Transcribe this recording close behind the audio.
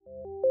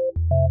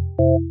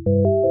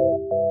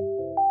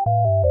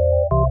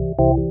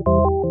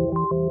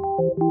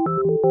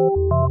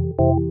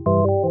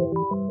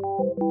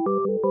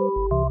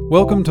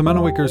Welcome to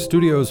Manawicker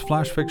Studios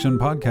Flash Fiction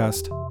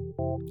Podcast.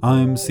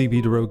 I'm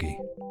C.B. Derogi.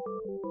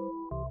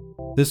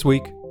 This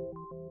week,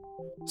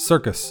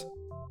 Circus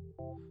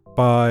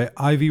by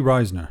Ivy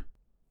Reisner.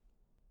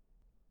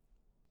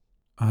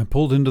 I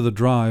pulled into the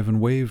drive and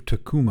waved to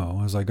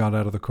Kumo as I got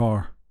out of the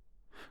car.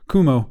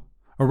 Kumo,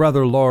 a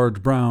rather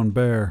large brown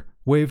bear,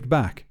 waved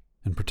back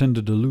and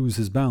pretended to lose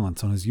his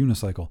balance on his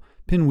unicycle,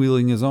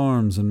 pinwheeling his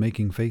arms and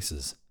making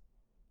faces.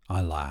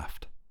 I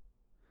laughed.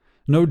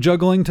 "No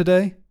juggling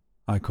today?"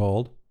 I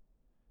called.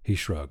 He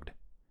shrugged.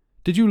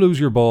 "Did you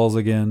lose your balls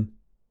again?"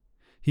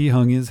 He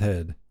hung his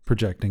head,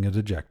 projecting a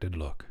dejected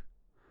look.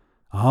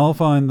 "I'll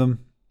find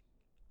them."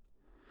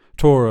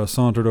 Tora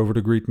sauntered over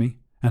to greet me,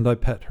 and I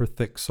pet her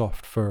thick,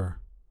 soft fur.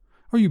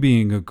 "Are you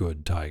being a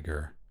good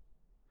tiger?"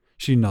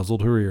 She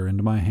nuzzled her ear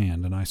into my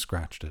hand, and I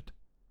scratched it.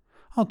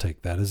 "I'll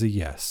take that as a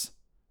yes.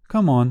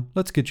 Come on,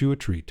 let's get you a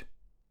treat."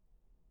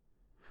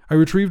 I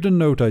retrieved a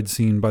note I'd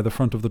seen by the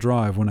front of the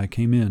drive when I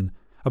came in,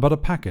 about a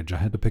package I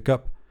had to pick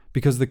up,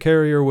 because the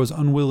carrier was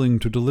unwilling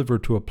to deliver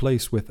to a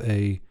place with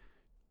a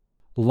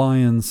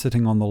lion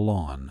sitting on the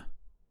lawn.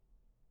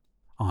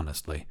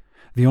 Honestly,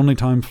 the only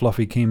time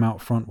Fluffy came out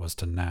front was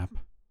to nap.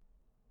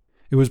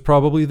 It was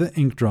probably the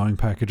ink drawing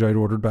package I'd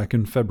ordered back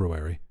in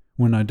February,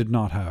 when I did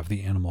not have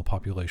the animal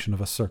population of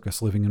a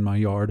circus living in my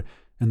yard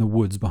and the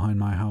woods behind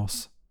my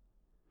house.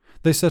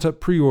 They set up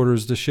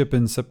pre-orders to ship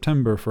in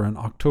September for an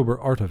October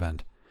art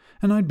event,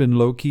 and I'd been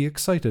low-key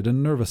excited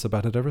and nervous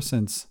about it ever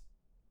since.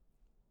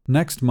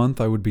 Next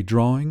month I would be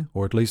drawing,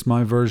 or at least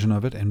my version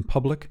of it, in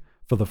public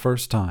for the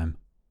first time.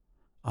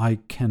 I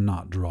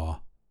cannot draw.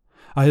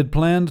 I had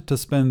planned to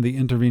spend the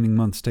intervening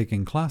months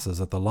taking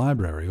classes at the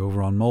library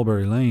over on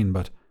Mulberry Lane,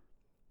 but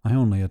I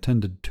only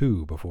attended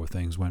 2 before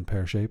things went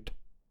pear-shaped.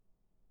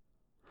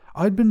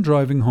 I'd been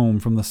driving home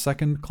from the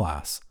second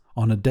class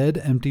on a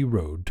dead-empty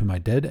road to my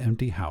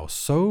dead-empty house,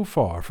 so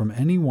far from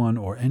anyone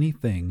or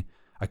anything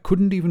I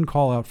couldn't even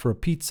call out for a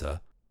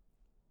pizza,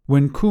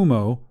 when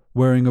Kumo,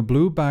 wearing a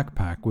blue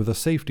backpack with a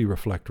safety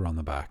reflector on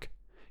the back,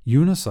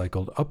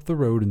 unicycled up the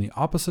road in the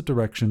opposite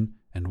direction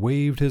and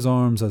waved his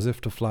arms as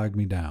if to flag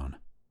me down.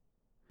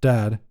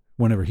 Dad,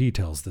 whenever he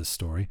tells this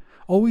story,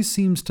 always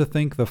seems to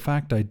think the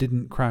fact I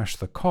didn't crash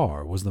the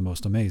car was the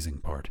most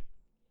amazing part.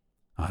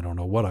 I don't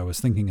know what I was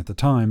thinking at the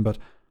time, but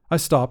I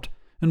stopped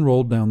and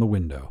rolled down the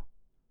window.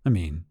 I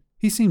mean,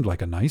 he seemed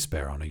like a nice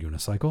bear on a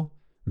unicycle.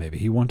 Maybe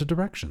he wanted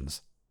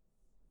directions.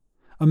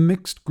 A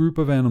mixed group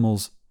of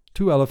animals,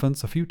 2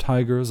 elephants, a few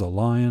tigers, a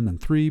lion,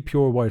 and 3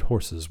 pure white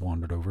horses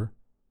wandered over.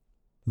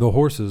 The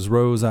horses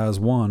rose as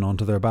one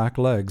onto their back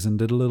legs and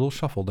did a little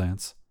shuffle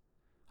dance.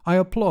 I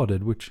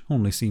applauded, which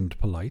only seemed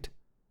polite.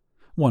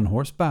 One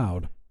horse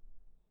bowed.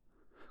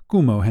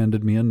 Kumo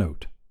handed me a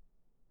note.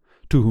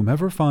 "To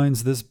whomever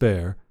finds this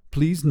bear,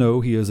 please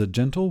know he is a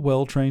gentle,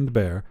 well-trained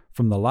bear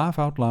from the Laugh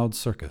Out Loud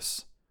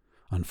Circus.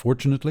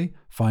 Unfortunately,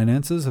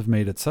 finances have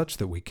made it such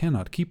that we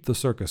cannot keep the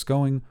circus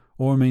going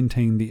or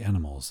maintain the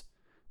animals.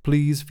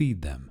 Please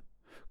feed them.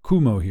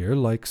 Kumo here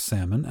likes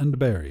salmon and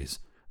berries.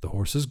 The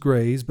horses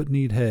graze but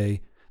need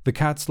hay. The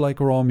cats like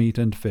raw meat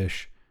and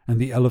fish, and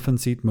the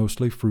elephants eat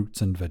mostly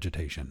fruits and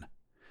vegetation.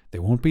 They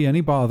won't be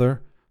any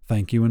bother.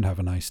 Thank you and have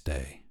a nice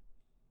day."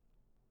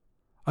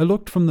 I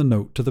looked from the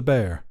note to the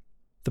bear.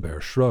 The bear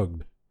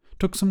shrugged,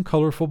 took some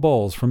colorful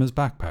balls from his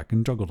backpack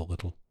and juggled a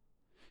little.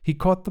 He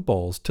caught the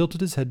balls,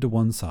 tilted his head to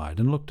one side,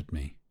 and looked at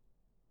me.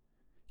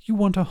 "You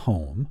want a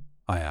home?"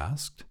 I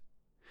asked.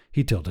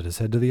 He tilted his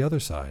head to the other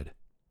side.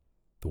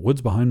 "The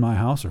woods behind my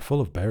house are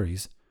full of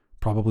berries,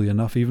 probably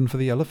enough even for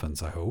the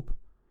elephants, I hope.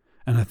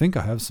 And I think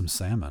I have some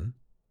salmon."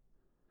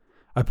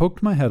 I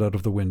poked my head out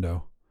of the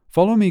window.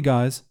 "Follow me,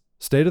 guys.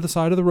 Stay to the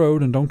side of the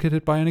road and don't get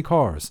hit by any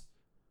cars."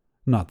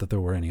 Not that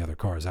there were any other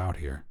cars out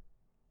here.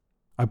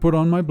 I put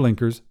on my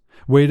blinkers,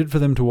 waited for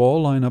them to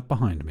all line up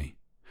behind me,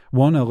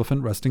 one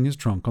elephant resting his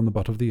trunk on the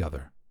butt of the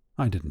other.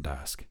 I didn't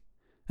ask.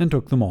 And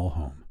took them all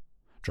home,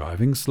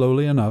 driving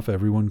slowly enough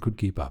everyone could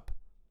keep up.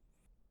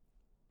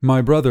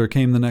 My brother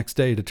came the next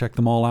day to check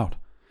them all out,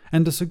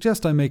 and to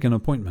suggest I make an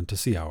appointment to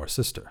see our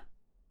sister.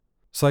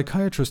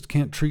 Psychiatrist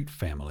can't treat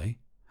family.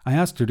 I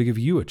asked her to give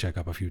you a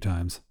checkup a few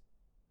times.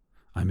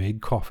 I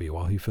made coffee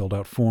while he filled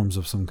out forms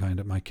of some kind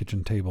at my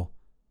kitchen table.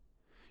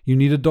 You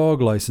need a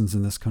dog license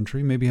in this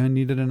country. Maybe I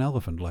needed an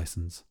elephant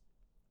license.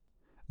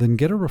 Then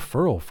get a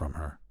referral from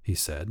her, he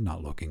said,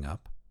 not looking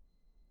up.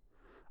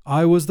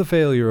 I was the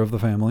failure of the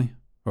family,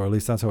 or at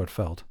least that's how it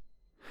felt.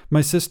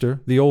 My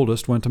sister, the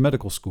oldest, went to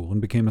medical school and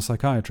became a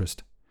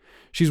psychiatrist.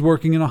 She's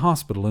working in a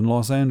hospital in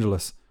Los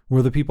Angeles,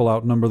 where the people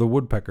outnumber the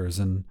woodpeckers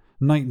and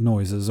night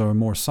noises are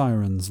more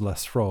sirens,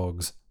 less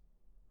frogs.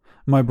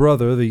 My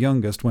brother, the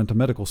youngest, went to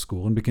medical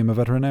school and became a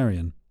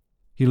veterinarian.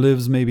 He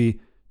lives maybe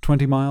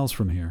 20 miles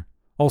from here,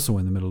 also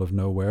in the middle of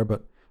nowhere,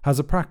 but has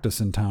a practice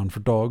in town for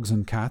dogs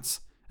and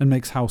cats, and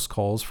makes house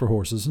calls for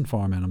horses and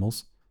farm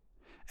animals.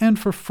 And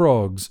for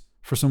frogs,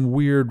 for some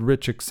weird,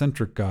 rich,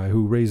 eccentric guy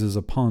who raises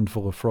a pond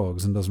full of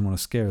frogs and doesn't want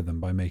to scare them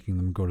by making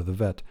them go to the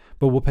vet,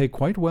 but will pay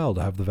quite well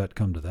to have the vet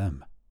come to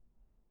them.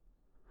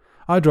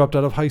 I dropped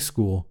out of high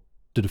school,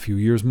 did a few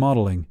years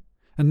modeling,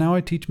 and now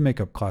I teach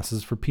makeup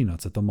classes for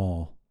peanuts at the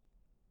mall.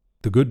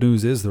 The good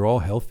news is they're all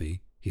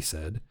healthy, he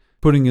said,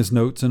 putting his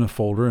notes in a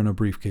folder and a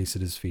briefcase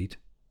at his feet.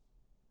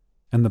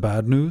 And the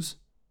bad news?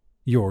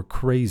 You're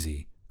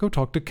crazy. Go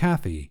talk to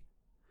Kathy.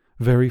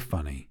 Very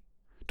funny.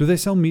 Do they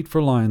sell meat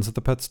for lions at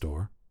the pet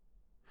store?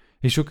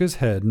 He shook his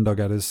head and dug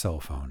out his cell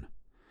phone.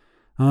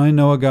 I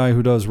know a guy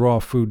who does raw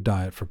food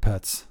diet for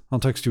pets. I'll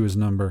text you his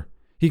number.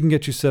 He can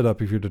get you set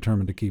up if you're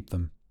determined to keep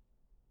them.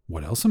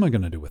 What else am I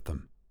going to do with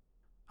them?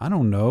 I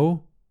don't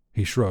know.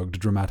 He shrugged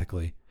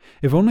dramatically.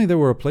 If only there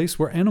were a place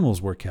where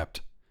animals were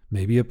kept.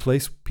 Maybe a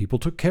place people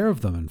took care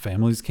of them and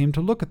families came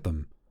to look at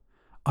them.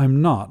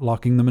 I'm not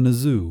locking them in a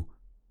zoo.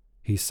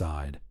 He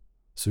sighed.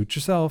 Suit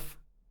yourself.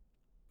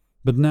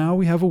 But now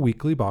we have a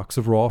weekly box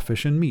of raw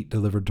fish and meat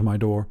delivered to my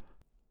door,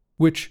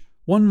 which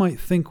one might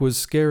think was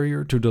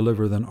scarier to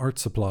deliver than art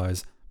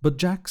supplies, but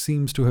Jack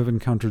seems to have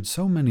encountered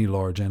so many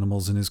large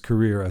animals in his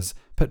career as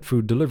pet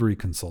food delivery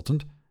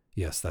consultant,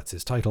 yes, that's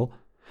his title,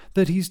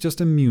 that he's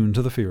just immune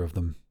to the fear of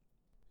them.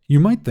 You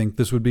might think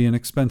this would be an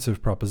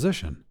expensive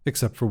proposition,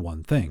 except for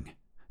one thing.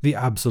 The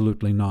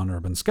absolutely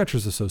non-urban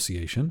Sketchers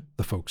Association,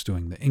 the folks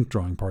doing the ink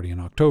drawing party in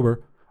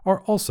October,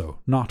 are also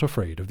not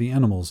afraid of the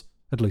animals,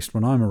 at least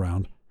when I'm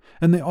around,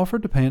 and they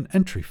offered to pay an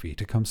entry fee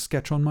to come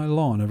sketch on my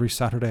lawn every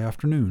Saturday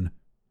afternoon.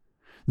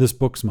 This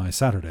books my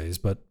Saturdays,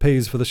 but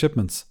pays for the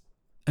shipments.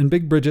 And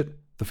Big Bridget,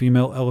 the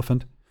female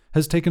elephant,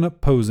 has taken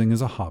up posing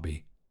as a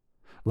hobby.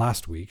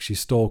 Last week she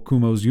stole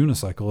Kumo's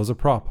unicycle as a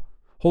prop,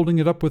 holding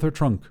it up with her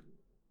trunk.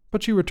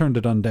 But she returned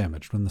it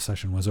undamaged when the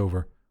session was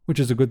over, which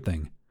is a good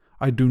thing.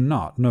 I do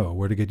not know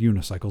where to get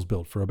unicycles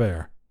built for a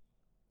bear.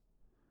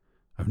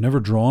 I've never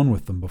drawn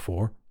with them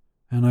before,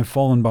 and I've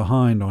fallen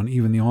behind on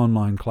even the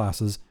online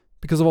classes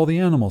because of all the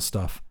animal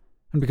stuff,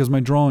 and because my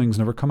drawings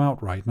never come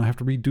out right and I have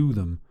to redo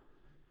them.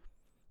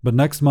 But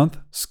next month,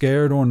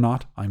 scared or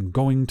not, I'm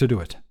going to do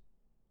it.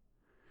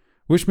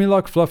 Wish me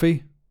luck,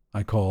 Fluffy,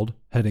 I called,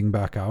 heading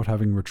back out,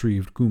 having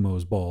retrieved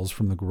Kumo's balls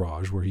from the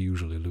garage where he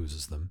usually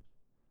loses them.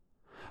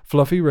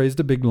 Fluffy raised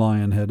a big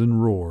lion head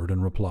and roared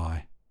in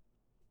reply.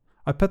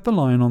 I pet the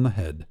lion on the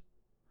head.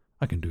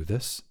 I can do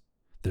this.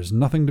 There's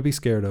nothing to be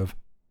scared of.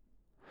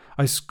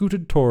 I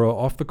scooted Tora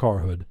off the car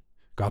hood,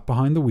 got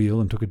behind the wheel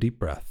and took a deep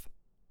breath.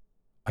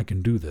 I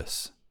can do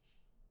this.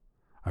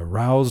 I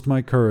roused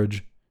my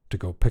courage to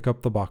go pick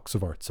up the box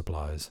of art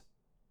supplies.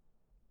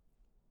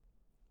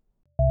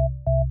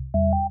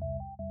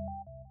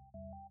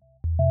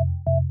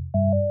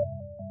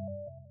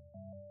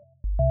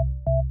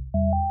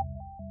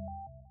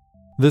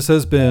 This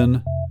has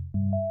been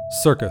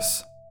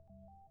Circus,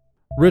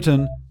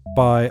 written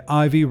by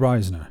Ivy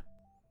Reisner.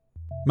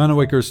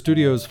 Manawaker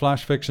Studios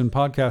Flash Fiction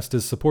Podcast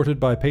is supported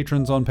by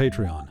patrons on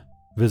Patreon.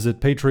 Visit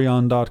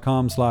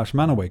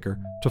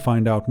patreon.com/Manawaker to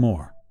find out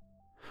more.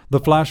 The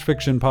Flash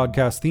Fiction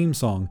Podcast theme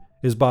song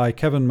is by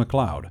Kevin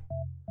MacLeod.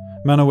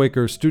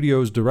 Manawaker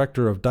Studios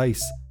Director of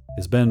DICE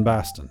is Ben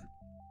Baston.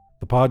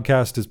 The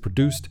podcast is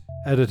produced,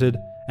 edited,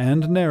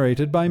 and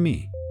narrated by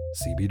me,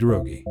 C.B.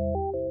 Droege.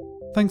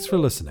 Thanks for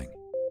listening.